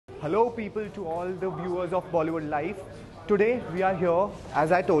Hello people, to all the viewers of Bollywood Life. Today we are here,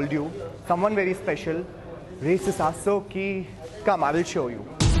 as I told you, someone very special. Race is so key. Come, I will show you.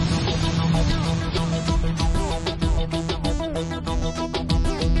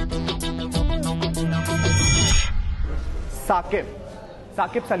 Saqib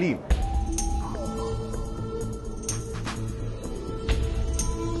Saleem.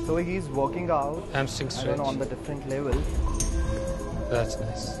 So he's working out. Hamstring stretch. On the different levels. That's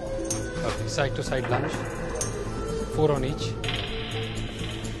nice. Okay, side to side lunge. 4 on each.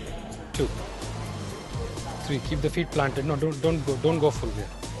 2, 3. Keep the feet planted. No, don't go full here.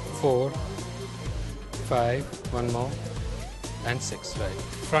 4, 5. One more, and 6. Right.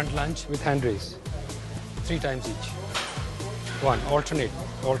 Front lunge with hand raise. 3 times each. 1. Alternate.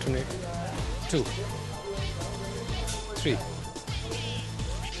 2, 3,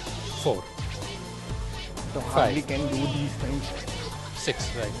 4. So 5. hardly can do these things.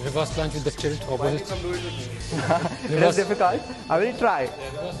 6. Right. Reverse lunge with the tilt. Opposite. It is difficult. I will try.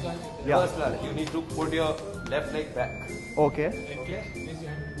 Reverse lunge. Reverse lunge. You need to put your left leg back. Okay.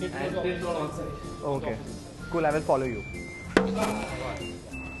 And tilt on one side. Okay. Cool. I will follow you.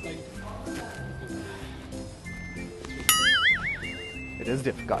 It is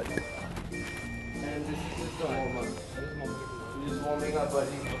difficult. And this is the warm-up. Just warming up,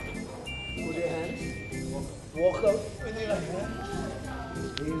 buddy. Put your hands. Walk up with your right hand.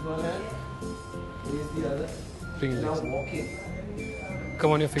 Raise one hand. Raise the other. Bring your Now legs. walking.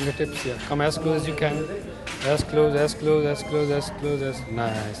 Come on your fingertips. Yeah. Come as close as you can. As close.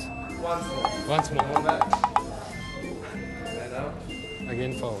 Nice. Once more. Once more. Go back. And out.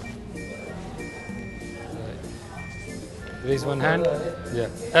 Again forward. Raise one hand. Yeah.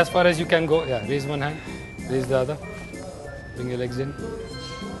 As far as you can go. Yeah. Raise one hand. Raise the other. Bring your legs in.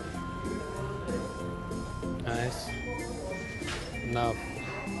 Nice. Now.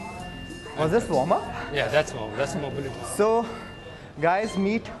 Was this warm up? Yeah, that's more. That's mobility. So, guys,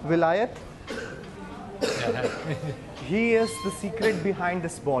 meet Vilayat. Yeah. He is the secret behind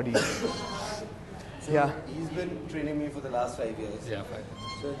this body. Yeah. He's been training me for the last 5 years. Yeah. Fine.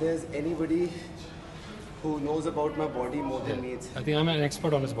 So if there's anybody who knows about my body more than me, it's I think I'm an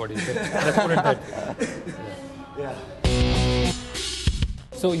expert on his body. So let's put it that. yeah.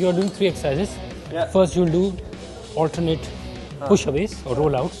 So you're doing 3 exercises. Yeah. First you'll do alternate push-aways or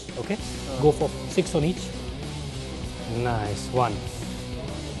roll-outs. Okay. Go for 6 on each. Nice. 1,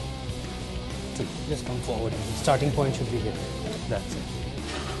 2. Just come forward. Starting point should be here. That's it.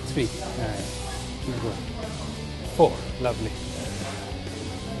 3. Nice. Keep going. 4. Lovely.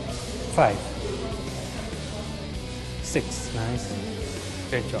 5, 6. Nice.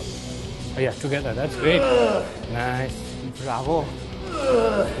 Great job. Oh, yeah, together. That's great. Nice. Bravo.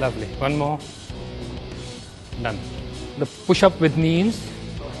 Lovely. One more. Done. The push-up with knees,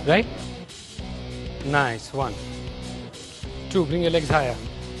 right? Nice. 1, 2. Bring your legs higher.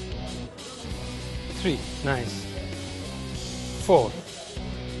 3. Nice. 4,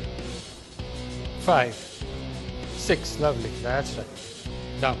 5, 6. Lovely. That's right.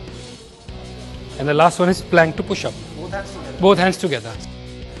 Down. And the last one is plank to push up. Both hands together. Both hands together.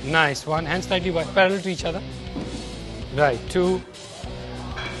 Nice. One hand slightly wide, parallel to each other. Right. 2,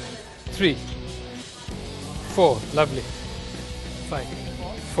 3, 4. Lovely. 5,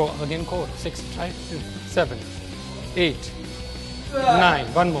 4. Again core. 6. Try. 7, 8, 9.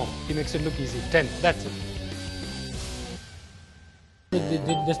 One more. He makes it look easy. 10. That's it. It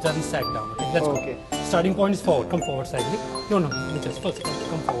just doesn't sag down. Okay. Let's Okay. go. Starting point is forward. Come forward slightly. No. Just first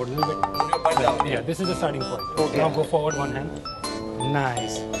come forward a little bit. Put your butt down. Yeah, this is the starting point. Okay. Now go forward one hand.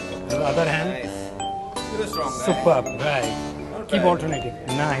 Nice. The other hand. Nice. You're strong, guy. Superb. Right. Not Keep bad. alternating.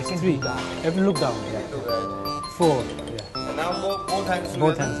 Nice. 3. Have to look down. Yeah. Too bad. 4. Yeah. And now go both hands together.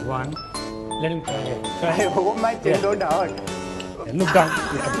 Both hands. 1. Let him try. Yeah. I Try. hope my chin Yeah. don't hurt. Yeah, look down.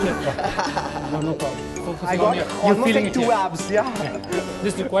 Yeah. No problem. Focus I on got your. You're almost feeling like it 2 here. abs, yeah. Yeah.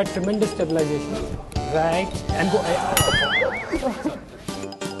 This requires tremendous stabilization. Right. And go.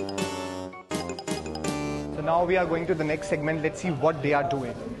 So now we are going to the next segment. Let's see what they are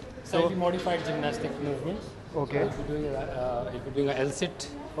doing. Slightly modified gymnastic movements. Okay. So if you're doing a L-sit.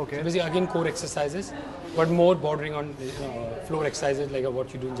 Okay. So basically again core exercises, but more bordering on floor exercises like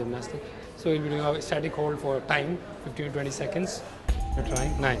what you do in gymnastics. So you'll be doing a static hold for time, 15 to 20 seconds. You're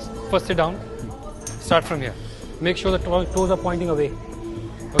trying. Nice. First sit down. Start from here. Make sure the toes are pointing away.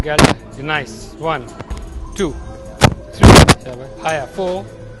 Okay. Nice. 1, 2, 3. Higher. 4,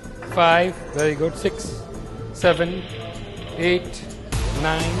 5. Very good. 6, 7, 8,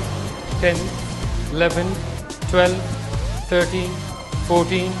 9, 10, 11, 12, 13,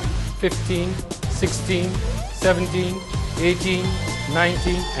 14, 15, 16, 17, 18,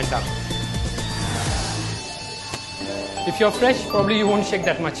 90 and down. If you're fresh, probably you won't shake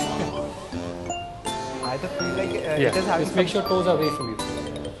that much. I just feel like Yeah, it is having just make sure toes are away from you.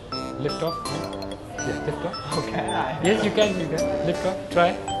 Lift off. Yeah, lift off. Okay. Yes, you can. Lift off.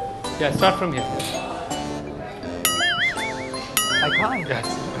 Try. Yeah, start from here. I can't. Yes.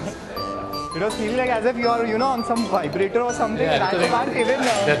 It was feeling like as if you are, on some vibrator or something, Yeah, and I because can't even.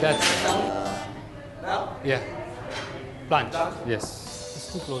 That's yeah. Planche. Yes.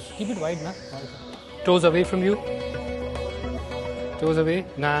 It's too close. Keep it wide, na. Toes away from you. Toes away.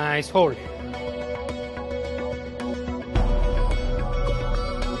 Nice. Hold.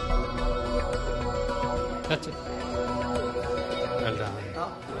 That's it. Well done.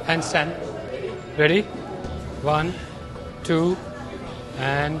 Handstand. Ready? 1, 2,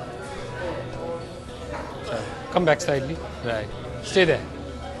 and come back slightly. Right. Stay there.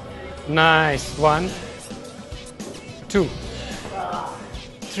 Nice. 1, 2,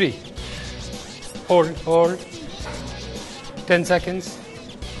 3. Hold. 10 seconds.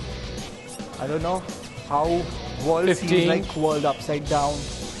 I don't know how world 15. seems like world upside down.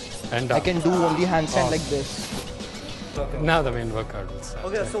 And I down. can do only handstand Awesome. like this. Now the main workout will start.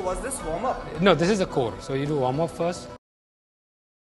 Okay, so was this warm up? No, this is the core. So you do warm up first.